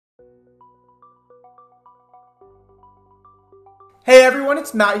Hey everyone,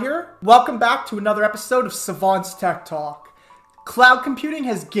 it's Matt here. Welcome back to another episode of Savant's Tech Talk. Cloud computing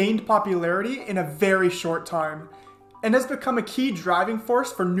has gained popularity in a very short time and has become a key driving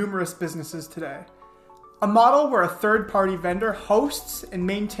force for numerous businesses today. A model where a third-party vendor hosts and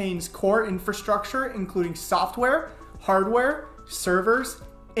maintains core infrastructure including software, hardware, servers,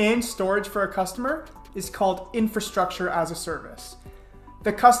 and storage for a customer is called infrastructure as a service.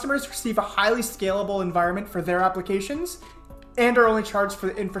 The customers receive a highly scalable environment for their applications and are only charged for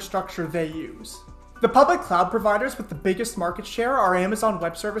the infrastructure they use. The public cloud providers with the biggest market share are Amazon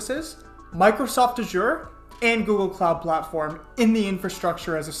Web Services, Microsoft Azure, and Google Cloud Platform in the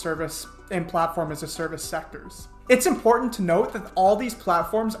infrastructure as a service and platform as a service sectors. It's important to note that all these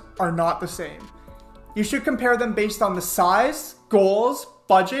platforms are not the same. You should compare them based on the size, goals,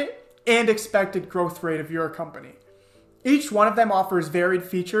 budget, and expected growth rate of your company. Each one of them offers varied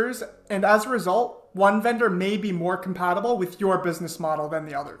features, and as a result, one vendor may be more compatible with your business model than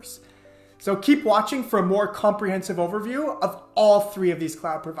the others. So keep watching for a more comprehensive overview of all three of these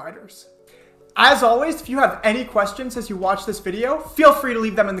cloud providers. As always, if you have any questions as you watch this video, feel free to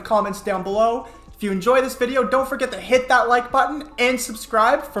leave them in the comments down below. If you enjoy this video, don't forget to hit that like button and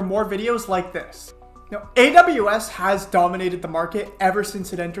subscribe for more videos like this. Now, AWS has dominated the market ever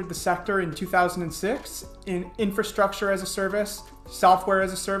since it entered the sector in 2006 in infrastructure as a service, software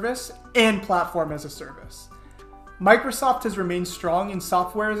as a service, and platform as a service. Microsoft has remained strong in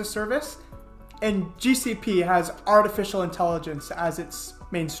software as a service, and GCP has artificial intelligence as its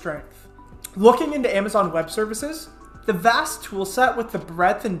main strength. Looking into Amazon Web Services, the vast toolset with the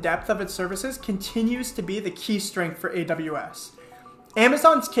breadth and depth of its services continues to be the key strength for AWS.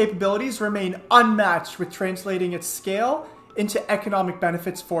 Amazon's capabilities remain unmatched with translating its scale into economic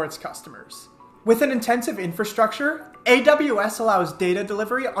benefits for its customers. With an intensive infrastructure, AWS allows data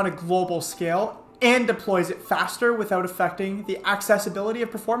delivery on a global scale and deploys it faster without affecting the accessibility of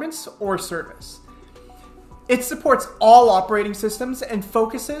performance or service. It supports all operating systems and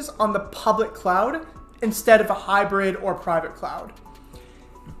focuses on the public cloud instead of a hybrid or private cloud.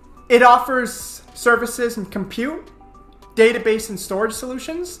 It offers services and compute, database and storage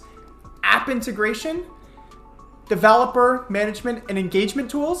solutions, app integration, developer management and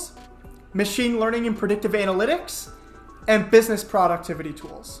engagement tools, machine learning and predictive analytics, and business productivity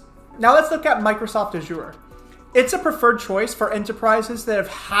tools. Now let's look at Microsoft Azure. It's a preferred choice for enterprises that have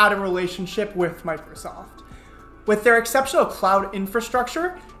had a relationship with Microsoft. With their exceptional cloud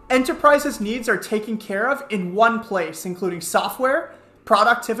infrastructure, enterprises' needs are taken care of in one place, including software,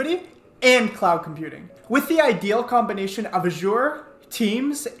 productivity, and cloud computing. With the ideal combination of Azure,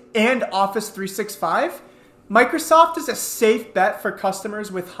 Teams, and Office 365, Microsoft is a safe bet for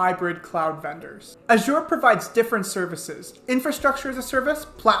customers with hybrid cloud vendors. Azure provides different services: infrastructure as a service,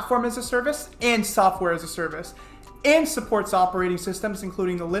 platform as a service, and software as a service, and supports operating systems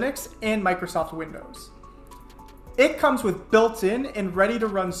including the Linux and Microsoft Windows. It comes with built-in and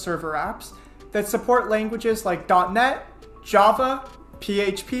ready-to-run server apps that support languages like .NET, Java,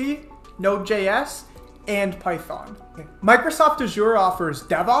 PHP, Node.js, and Python. Microsoft Azure offers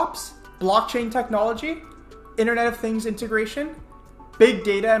DevOps, blockchain technology, Internet of Things integration, big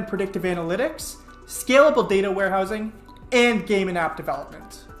data and predictive analytics, scalable data warehousing, and game and app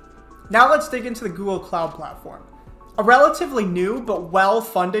development. Now let's dig into the Google Cloud Platform. A relatively new but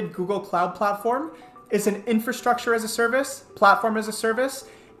well-funded Google Cloud Platform is an infrastructure as a service, platform as a service,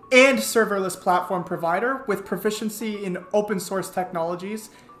 and serverless platform provider with proficiency in open source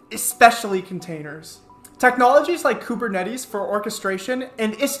technologies, especially containers. Technologies like Kubernetes for orchestration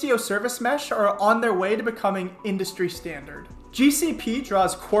and Istio Service Mesh are on their way to becoming industry standard. GCP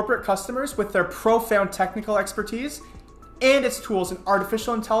draws corporate customers with their profound technical expertise and its tools in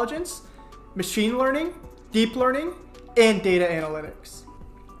artificial intelligence, machine learning, deep learning, and data analytics.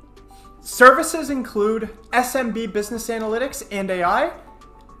 Services include SMB business analytics and AI,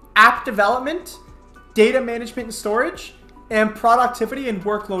 app development, data management and storage, and productivity and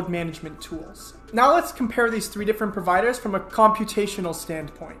workload management tools. Now let's compare these three different providers from a computational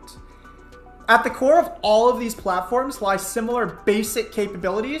standpoint. At the core of all of these platforms lie similar basic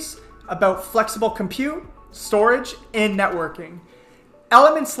capabilities about flexible compute, storage, and networking.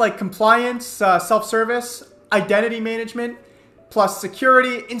 Elements like compliance, self-service, identity management, plus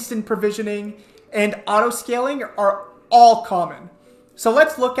security, instant provisioning, and auto-scaling are all common. So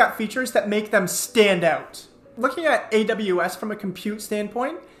let's look at features that make them stand out. Looking at AWS from a compute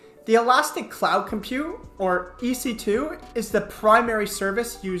standpoint, the Elastic Cloud Compute, or EC2, is the primary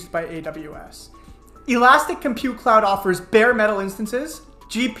service used by AWS. Elastic Compute Cloud offers bare metal instances,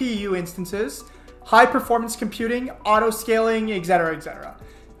 GPU instances, high performance computing, auto scaling, etc.,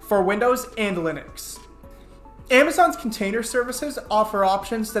 for Windows and Linux. Amazon's container services offer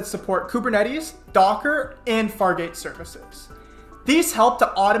options that support Kubernetes, Docker, and Fargate services. These help to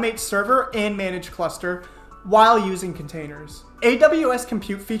automate server and manage cluster while using containers. AWS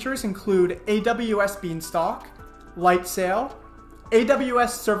compute features include AWS Beanstalk, Lightsail,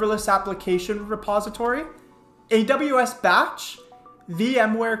 AWS Serverless Application Repository, AWS Batch,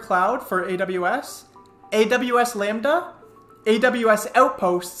 VMware Cloud for AWS Lambda, AWS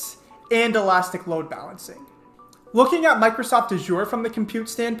Outposts, and Elastic Load Balancing. Looking at Microsoft Azure from the compute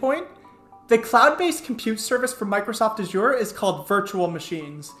standpoint, the cloud-based compute service for Microsoft Azure is called Virtual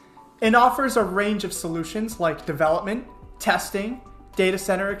Machines and offers a range of solutions like development, testing, data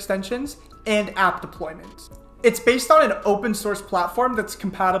center extensions, and app deployments. It's based on an open source platform that's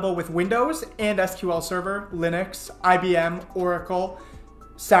compatible with Windows and SQL Server, Linux, IBM, Oracle,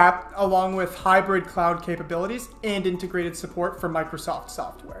 SAP, along with hybrid cloud capabilities and integrated support for Microsoft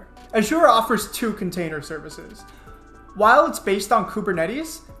software. Azure offers two container services. While it's based on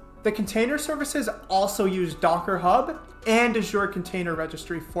Kubernetes, the container services also use Docker Hub and Azure Container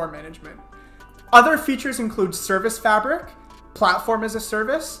Registry for management. Other features include Service Fabric, Platform as a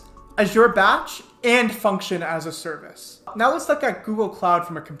Service, Azure Batch, and Function as a Service. Now let's look at Google Cloud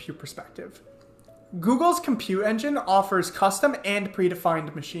from a compute perspective. Google's compute engine offers custom and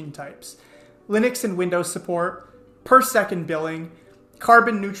predefined machine types, Linux and Windows support, per-second billing,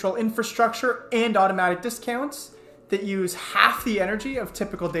 carbon-neutral infrastructure, and automatic discounts that use half the energy of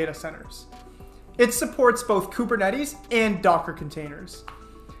typical data centers. It supports both Kubernetes and Docker containers.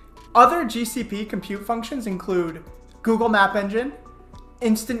 Other GCP compute functions include Google Map Engine,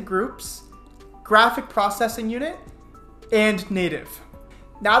 Instant Groups, Graphic Processing Unit, and Native.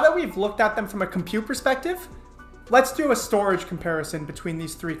 Now that we've looked at them from a compute perspective, let's do a storage comparison between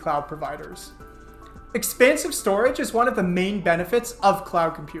these three cloud providers. Expansive storage is one of the main benefits of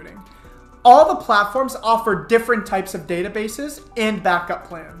cloud computing. All the platforms offer different types of databases and backup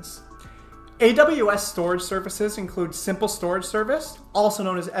plans. AWS storage services include Simple Storage Service, also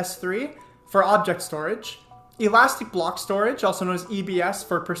known as S3, for object storage, Elastic Block Storage, also known as EBS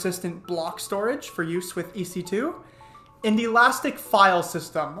for persistent block storage for use with EC2, and Elastic File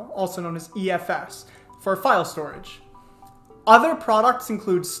System, also known as EFS, for file storage. Other products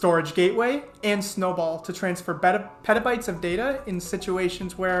include Storage Gateway and Snowball to transfer petabytes of data in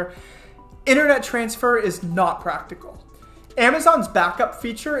situations where internet transfer is not practical. Amazon's backup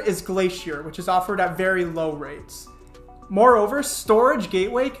feature is Glacier, which is offered at very low rates. Moreover, Storage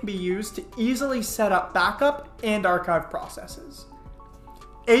Gateway can be used to easily set up backup and archive processes.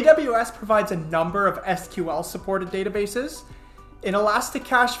 AWS provides a number of SQL-supported databases, an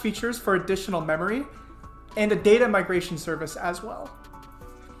Elasticache features for additional memory, and a data migration service as well.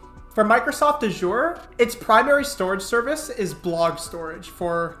 For Microsoft Azure, its primary storage service is Blob Storage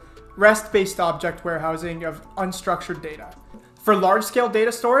for REST-based object warehousing of unstructured data. For large-scale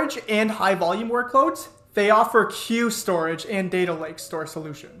data storage and high-volume workloads, they offer Queue Storage and Data Lake Store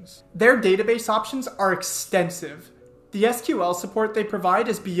solutions. Their database options are extensive. The SQL support they provide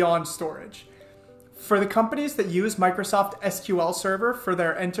is beyond storage. For the companies that use Microsoft SQL Server for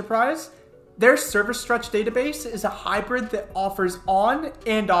their enterprise, their Service Stretch database is a hybrid that offers on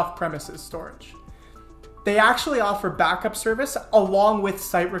and off-premises storage. They actually offer backup service along with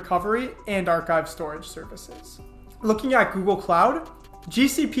site recovery and archive storage services. Looking at Google Cloud,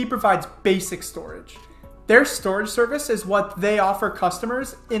 GCP provides basic storage. Their storage service is what they offer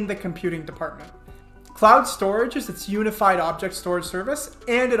customers in the computing department. Cloud Storage is its unified object storage service,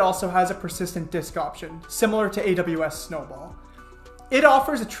 and it also has a persistent disk option, similar to AWS Snowball. It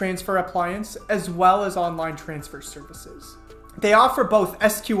offers a transfer appliance as well as online transfer services. They offer both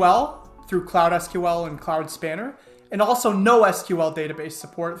SQL through Cloud SQL and Cloud Spanner, and also no SQL database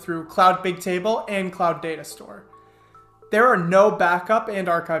support through Cloud Bigtable and Cloud Data Store. There are no backup and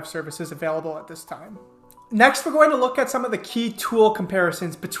archive services available at this time. Next, we're going to look at some of the key tool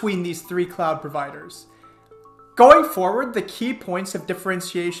comparisons between these three cloud providers. Going forward, the key points of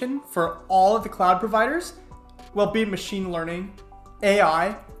differentiation for all of the cloud providers will be machine learning,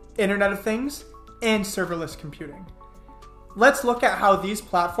 AI, Internet of Things, and serverless computing. Let's look at how these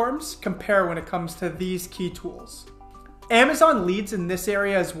platforms compare when it comes to these key tools. Amazon leads in this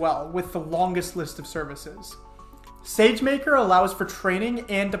area as well, with the longest list of services. SageMaker allows for training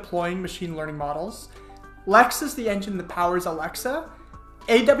and deploying machine learning models. Lex is the engine that powers Alexa,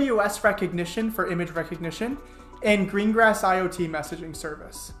 AWS Rekognition for image recognition, and Greengrass IoT messaging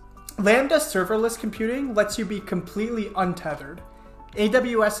service. Lambda serverless computing lets you be completely untethered.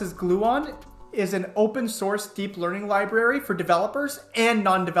 AWS's Gluon is an open source deep learning library for developers and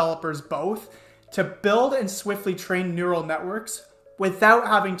non-developers both to build and swiftly train neural networks without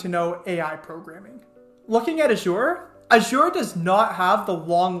having to know AI programming. Looking at Azure, Azure does not have the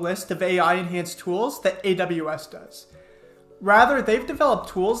long list of AI-enhanced tools that AWS does. Rather, they've developed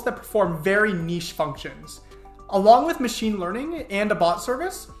tools that perform very niche functions. Along with machine learning and a bot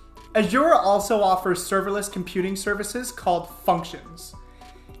service, Azure also offers serverless computing services called functions.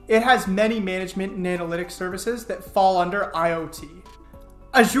 It has many management and analytics services that fall under IoT.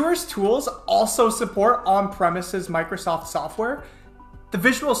 Azure's tools also support on-premises Microsoft software. The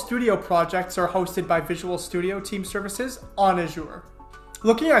Visual Studio projects are hosted by Visual Studio Team Services on Azure.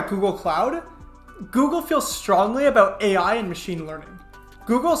 Looking at Google Cloud, Google feels strongly about AI and machine learning.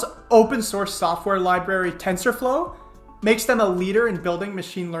 Google's open source software library TensorFlow makes them a leader in building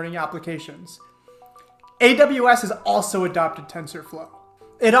machine learning applications. AWS has also adopted TensorFlow.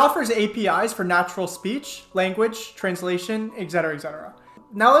 It offers APIs for natural speech, language, translation, etc., etc.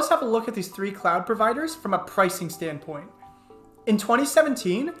 Now let's have a look at these three cloud providers from a pricing standpoint. In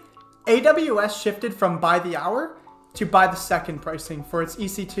 2017, AWS shifted from by the hour to by the second pricing for its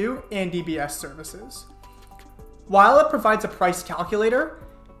EC2 and EBS services. While it provides a price calculator,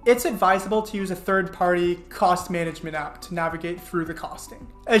 it's advisable to use a third-party cost management app to navigate through the costing.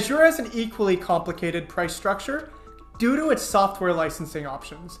 Azure has an equally complicated price structure due to its software licensing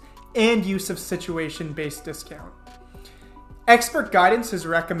options and use of situation-based discount. Expert guidance is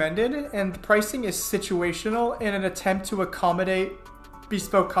recommended, and the pricing is situational in an attempt to accommodate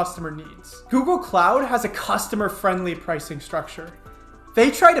bespoke customer needs. Google Cloud has a customer-friendly pricing structure.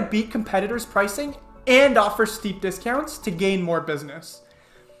 They try to beat competitors' pricing and offer steep discounts to gain more business.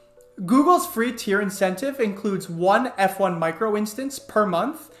 Google's free tier incentive includes one F1 micro instance per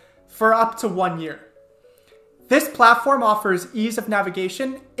month for up to 1 year. This platform offers ease of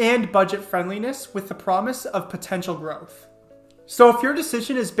navigation and budget friendliness with the promise of potential growth. So if your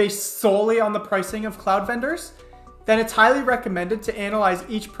decision is based solely on the pricing of cloud vendors, then it's highly recommended to analyze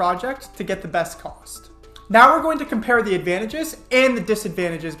each project to get the best cost. Now we're going to compare the advantages and the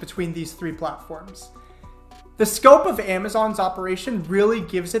disadvantages between these three platforms. The scope of Amazon's operation really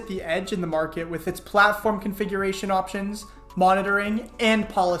gives it the edge in the market with its platform configuration options, monitoring, and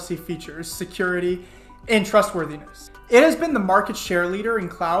policy features, security, and trustworthiness. It has been the market share leader in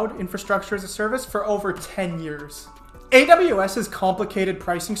cloud infrastructure as a service for over 10 years. AWS's complicated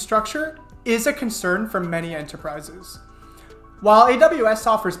pricing structure is a concern for many enterprises. While AWS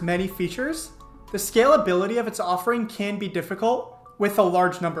offers many features, the scalability of its offering can be difficult with a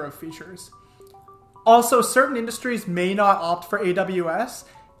large number of features. Also, certain industries may not opt for AWS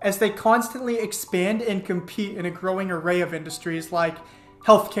as they constantly expand and compete in a growing array of industries like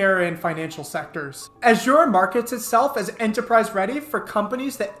healthcare and financial sectors. Azure markets itself as enterprise ready for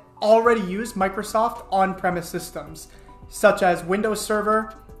companies that already use Microsoft on-premise systems, such as Windows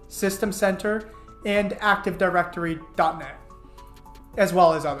Server, System Center, and Active Directory.net, as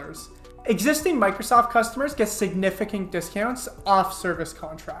well as others. Existing Microsoft customers get significant discounts off service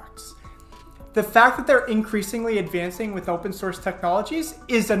contracts. The fact that they're increasingly advancing with open source technologies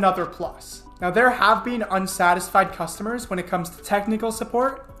is another plus. Now, there have been unsatisfied customers when it comes to technical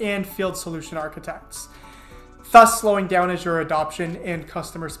support and field solution architects, thus slowing down Azure adoption and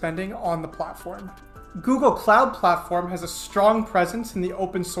customer spending on the platform. Google Cloud Platform has a strong presence in the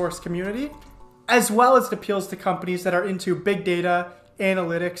open source community, as well as it appeals to companies that are into big data,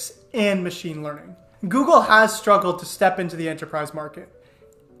 analytics, and machine learning. Google has struggled to step into the enterprise market.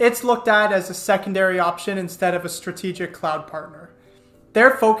 It's looked at as a secondary option instead of a strategic cloud partner.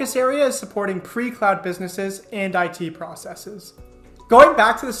 Their focus area is supporting pre-cloud businesses and IT processes. Going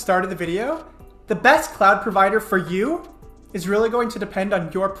back to the start of the video, the best cloud provider for you is really going to depend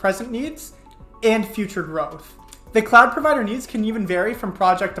on your present needs and future growth. The cloud provider needs can even vary from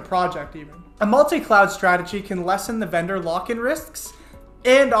project to project even. A multi-cloud strategy can lessen the vendor lock-in risks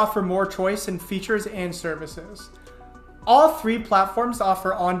and offer more choice in features and services. All three platforms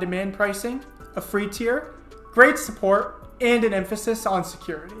offer on-demand pricing, a free tier, great support, and an emphasis on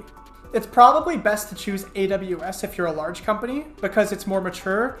security. It's probably best to choose AWS if you're a large company because it's more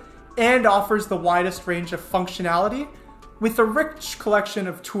mature and offers the widest range of functionality with a rich collection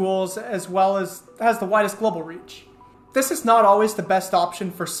of tools as well as has the widest global reach. This is not always the best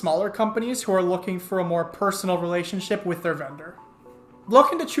option for smaller companies who are looking for a more personal relationship with their vendor.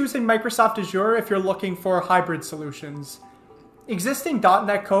 Look into choosing Microsoft Azure if you're looking for hybrid solutions. Existing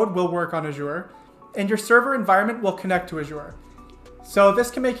 .NET code will work on Azure, and your server environment will connect to Azure. So this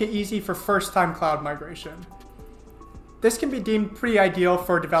can make it easy for first-time cloud migration. This can be deemed pretty ideal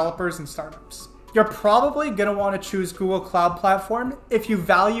for developers and startups. You're probably going to want to choose Google Cloud Platform if you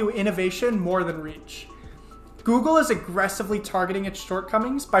value innovation more than reach. Google is aggressively targeting its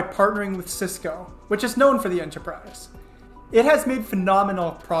shortcomings by partnering with Cisco, which is known for the enterprise. It has made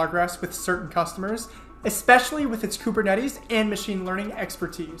phenomenal progress with certain customers especially with its Kubernetes and machine learning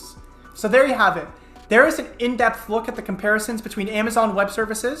expertise. So there you have it. There is an in-depth look at the comparisons between Amazon Web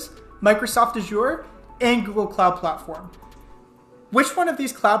Services, Microsoft Azure, and Google Cloud Platform. Which one of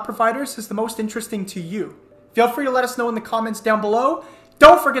these cloud providers is the most interesting to you? Feel free to let us know in the comments down below.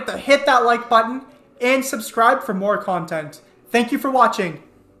 Don't forget to hit that like button and subscribe for more content. Thank you for watching.